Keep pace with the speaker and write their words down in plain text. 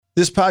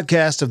This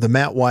podcast of The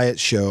Matt Wyatt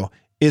Show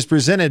is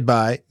presented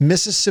by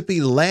Mississippi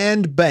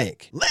Land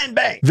Bank. Land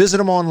Bank. Visit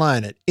them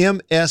online at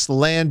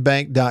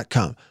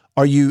mslandbank.com.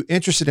 Are you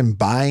interested in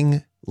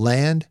buying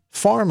land,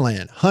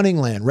 farmland, hunting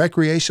land,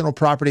 recreational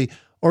property,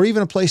 or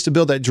even a place to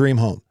build that dream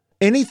home?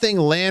 Anything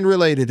land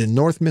related in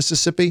North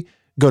Mississippi,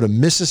 go to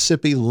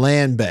Mississippi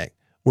Land Bank,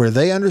 where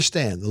they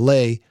understand the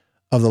lay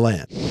of the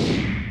land.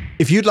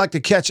 If you'd like to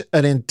catch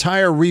an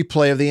entire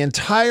replay of the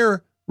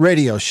entire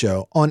radio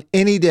show on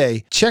any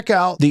day, check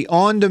out the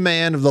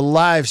on-demand of the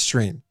live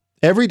stream.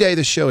 Every day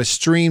the show is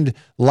streamed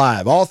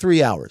live, all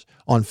 3 hours,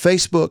 on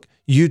Facebook,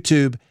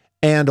 YouTube,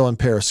 and on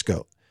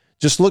Periscope.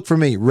 Just look for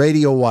me,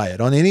 Radio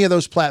Wyatt, on any of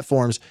those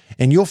platforms,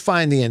 and you'll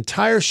find the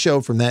entire show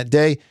from that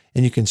day,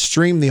 and you can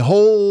stream the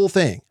whole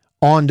thing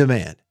on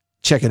demand.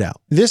 Check it out.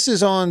 This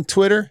is on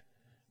Twitter.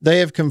 They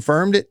have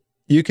confirmed it.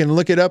 You can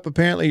look it up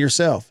apparently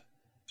yourself.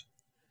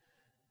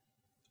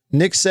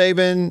 Nick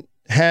Saban,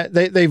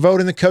 they vote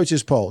in the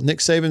coaches poll. Nick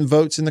Saban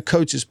votes in the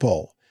coaches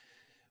poll.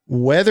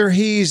 Whether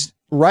he's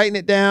writing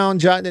it down,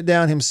 jotting it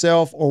down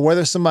himself, or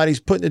whether somebody's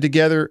putting it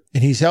together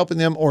and he's helping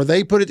them, or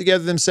they put it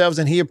together themselves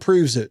and he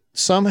approves it.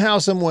 Somehow,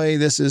 some way,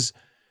 this is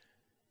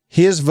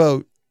his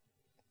vote.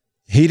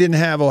 He didn't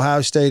have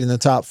Ohio State in the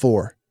top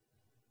 4.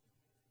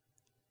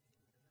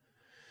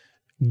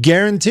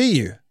 Guarantee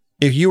you,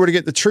 if you were to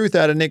get the truth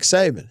out of Nick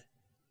Saban,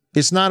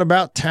 it's not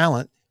about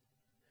talent.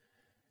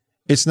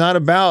 It's not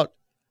about,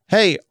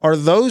 hey, are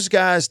those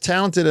guys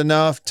talented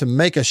enough to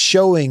make a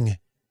showing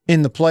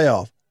in the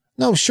playoff?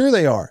 No, sure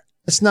they are.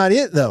 That's not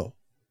it, though.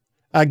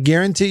 I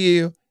guarantee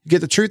you,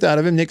 get the truth out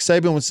of him, Nick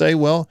Saban would say,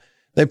 well,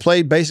 they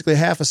played basically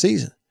half a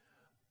season.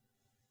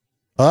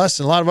 Us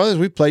and a lot of others,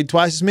 we played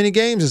twice as many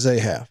games as they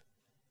have.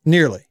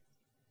 Nearly.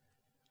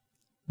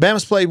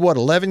 Bama's played,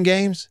 11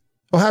 games?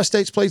 Ohio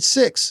State's played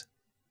 6.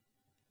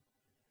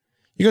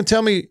 You going to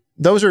tell me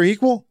those are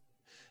equal?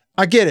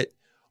 I get it.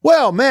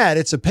 Well, Matt,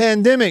 it's a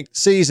pandemic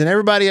season.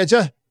 Everybody had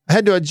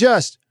to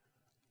adjust.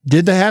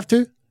 Did they have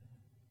to?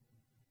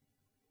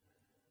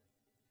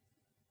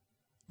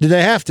 Did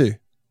they have to?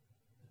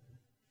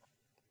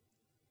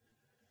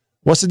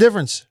 What's the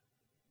difference?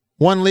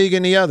 One league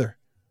and the other.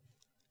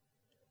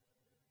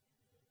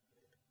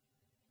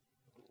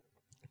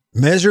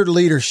 Measured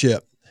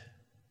leadership.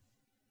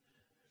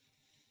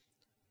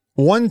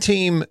 One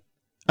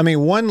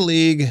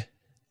league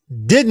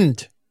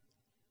didn't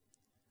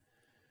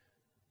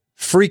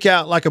freak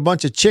out like a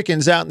bunch of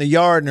chickens out in the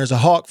yard and there's a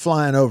hawk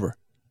flying over.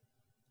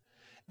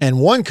 And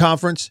one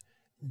conference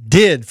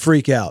did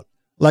freak out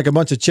like a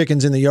bunch of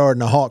chickens in the yard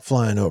and a hawk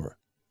flying over.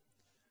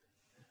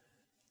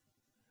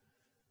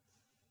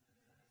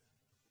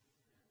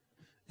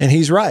 And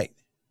he's right.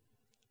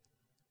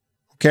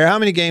 Don't care how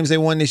many games they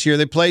won this year.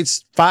 They played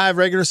 5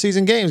 regular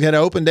season games, got an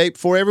open date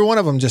before every one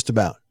of them just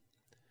about.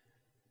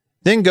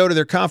 Then go to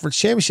their conference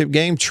championship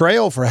game,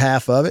 trail for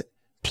half of it,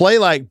 play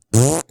like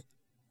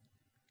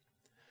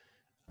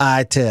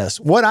eye test.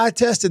 What eye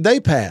test did they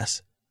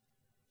pass?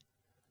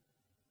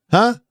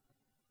 Huh?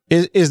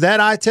 Is that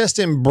eye test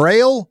in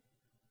Braille?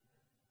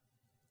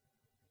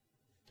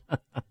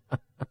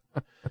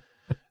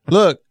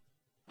 Look,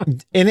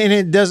 and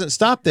it doesn't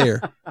stop there.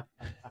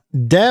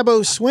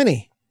 Dabo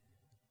Swinney.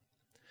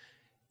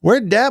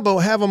 Where'd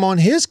Dabo have him on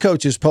his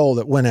coach's poll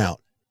that went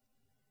out?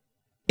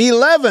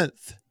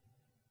 11th.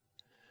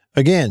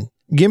 Again,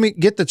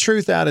 get the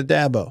truth out of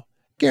Dabo.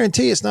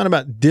 Guarantee it's not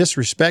about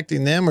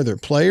disrespecting them or their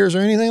players or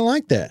anything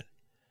like that.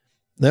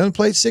 They only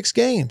played 6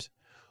 games.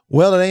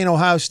 Well, it ain't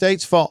Ohio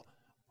State's fault.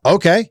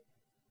 Okay.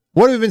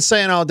 What have we been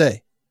saying all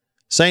day?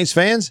 Saints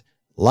fans,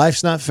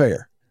 life's not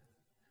fair.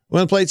 We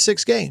only played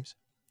 6 games.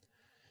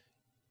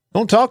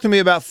 Don't talk to me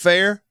about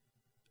fair,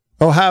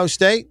 Ohio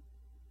State.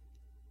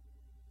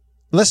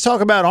 Let's talk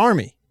about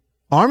Army.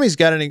 Army's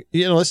got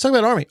let's talk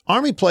about Army.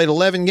 Army played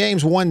 11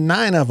 games, won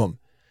 9 of them.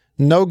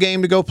 No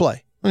game to go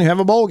play. Don't even have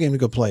a bowl game to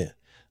go play in.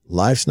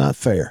 Life's not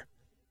fair.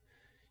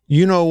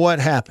 You know what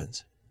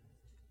happens.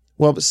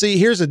 Well, but see,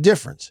 here's a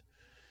difference.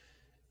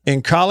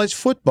 In college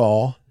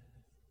football,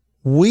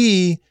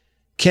 we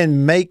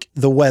can make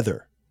the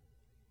weather.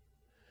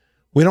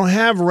 We don't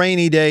have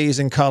rainy days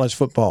in college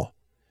football.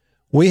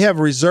 We have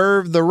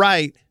reserved the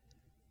right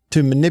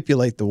to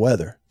manipulate the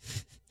weather.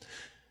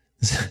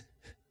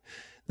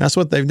 That's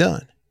what they've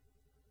done.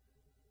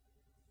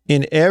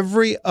 In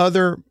every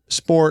other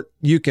sport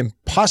you can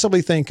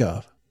possibly think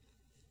of,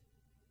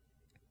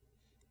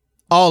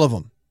 all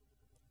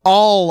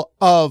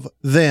of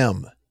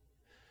them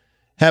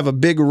have a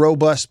big,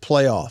 robust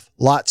playoff,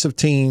 lots of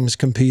teams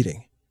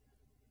competing.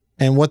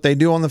 And what they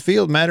do on the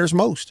field matters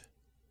most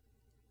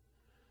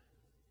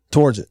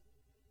towards it.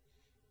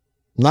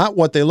 Not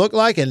what they look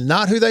like and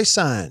not who they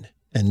signed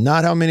and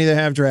not how many they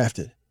have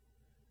drafted.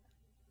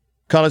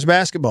 College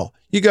basketball.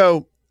 You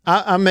go,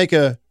 I make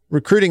a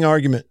recruiting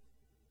argument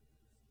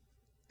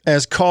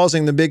as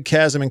causing the big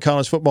chasm in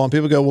college football. And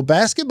people go, well,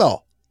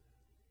 basketball,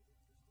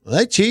 well,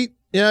 they cheat.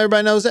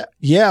 Everybody knows that.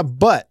 Yeah,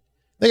 but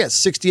they got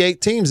 68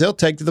 teams they'll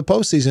take to the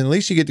postseason. At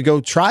least you get to go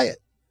try it.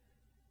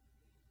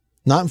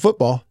 Not in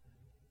football.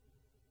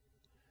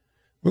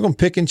 We're going to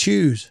pick and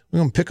choose. We're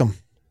going to pick them.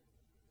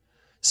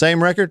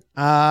 Same record.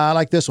 I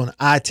like this one.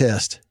 Eye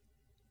test.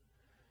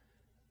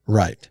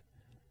 Right.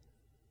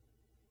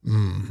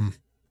 Mm-hmm.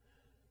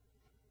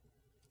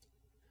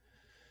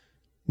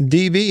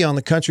 DB on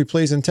the Country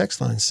Pleasing text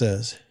line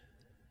says,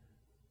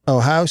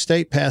 Ohio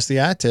State passed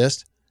the eye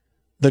test,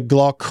 the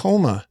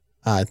glaucoma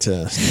eye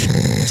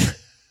test.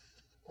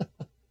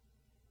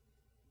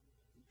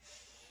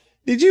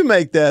 Did you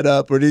make that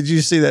up or did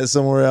you see that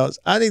somewhere else?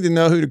 I need to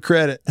know who to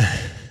credit.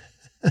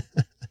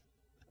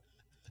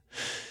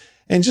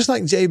 And just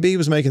like JB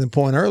was making the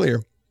point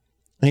earlier,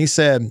 he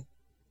said,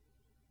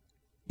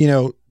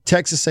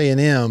 Texas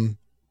A&M,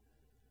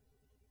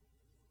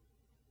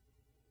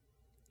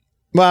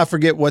 well, I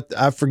forget what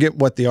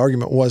the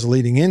argument was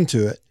leading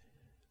into it.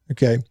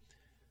 Okay.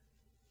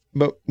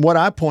 But what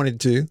I pointed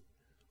to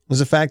was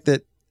the fact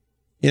that,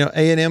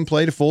 A&M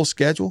played a full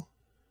schedule.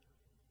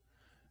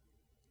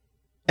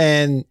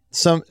 And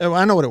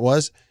I know what it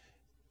was.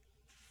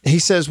 He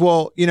says,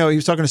 well, he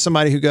was talking to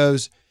somebody who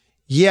goes,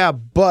 yeah,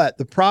 but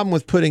the problem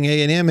with putting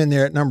A&M in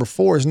there at number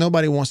 4 is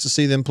nobody wants to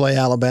see them play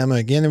Alabama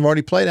again. They've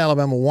already played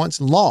Alabama once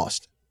and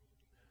lost.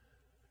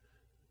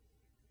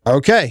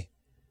 Okay.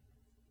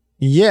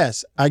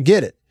 Yes, I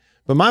get it.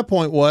 But my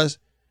point was,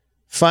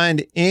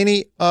 find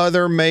any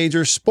other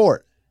major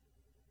sport.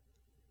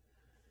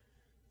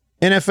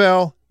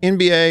 NFL,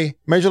 NBA,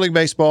 Major League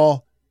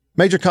Baseball,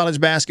 Major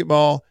College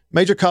Basketball,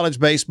 Major College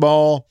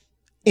Baseball,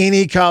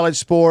 any college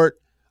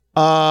sport,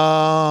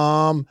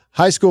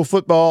 high school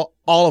football,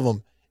 all of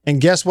them.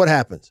 And guess what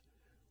happens?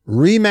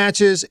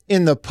 Rematches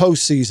in the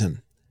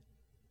postseason.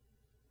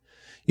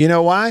 You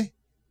know why?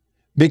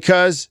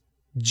 Because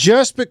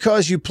just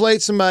because you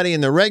played somebody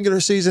in the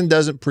regular season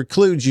doesn't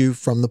preclude you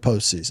from the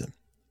postseason.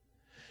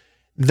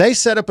 They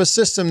set up a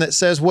system that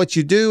says what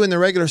you do in the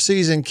regular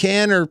season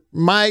can or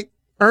might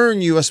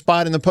earn you a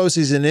spot in the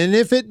postseason. And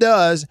if it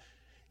does,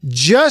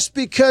 just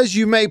because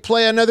you may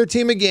play another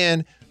team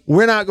again,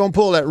 we're not going to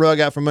pull that rug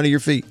out from under your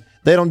feet.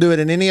 They don't do it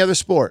in any other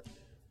sport.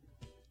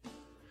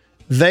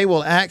 They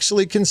will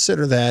actually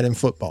consider that in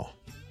football.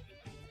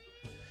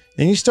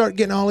 And you start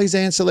getting all these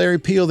ancillary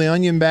peel the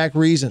onion back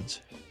reasons.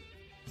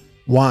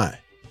 Why?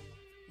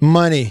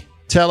 Money,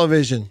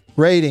 television,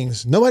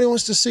 ratings. Nobody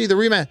wants to see the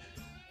rematch.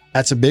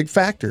 That's a big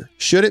factor.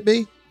 Should it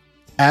be?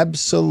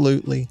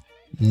 Absolutely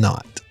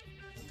not.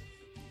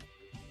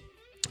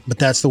 But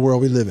that's the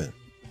world we live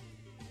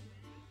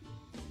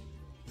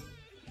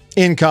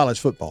in college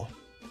football.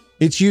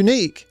 It's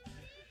unique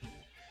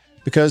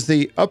because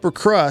the upper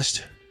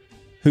crust,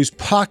 whose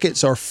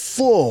pockets are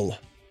full,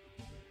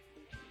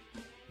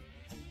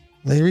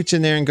 they reach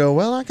in there and go,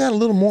 well, I got a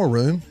little more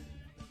room.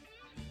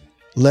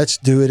 Let's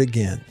do it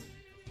again.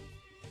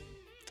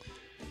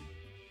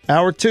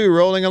 Hour 2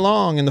 rolling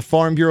along in the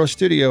Farm Bureau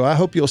studio. I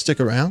hope you'll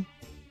stick around.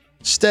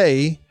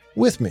 Stay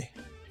with me.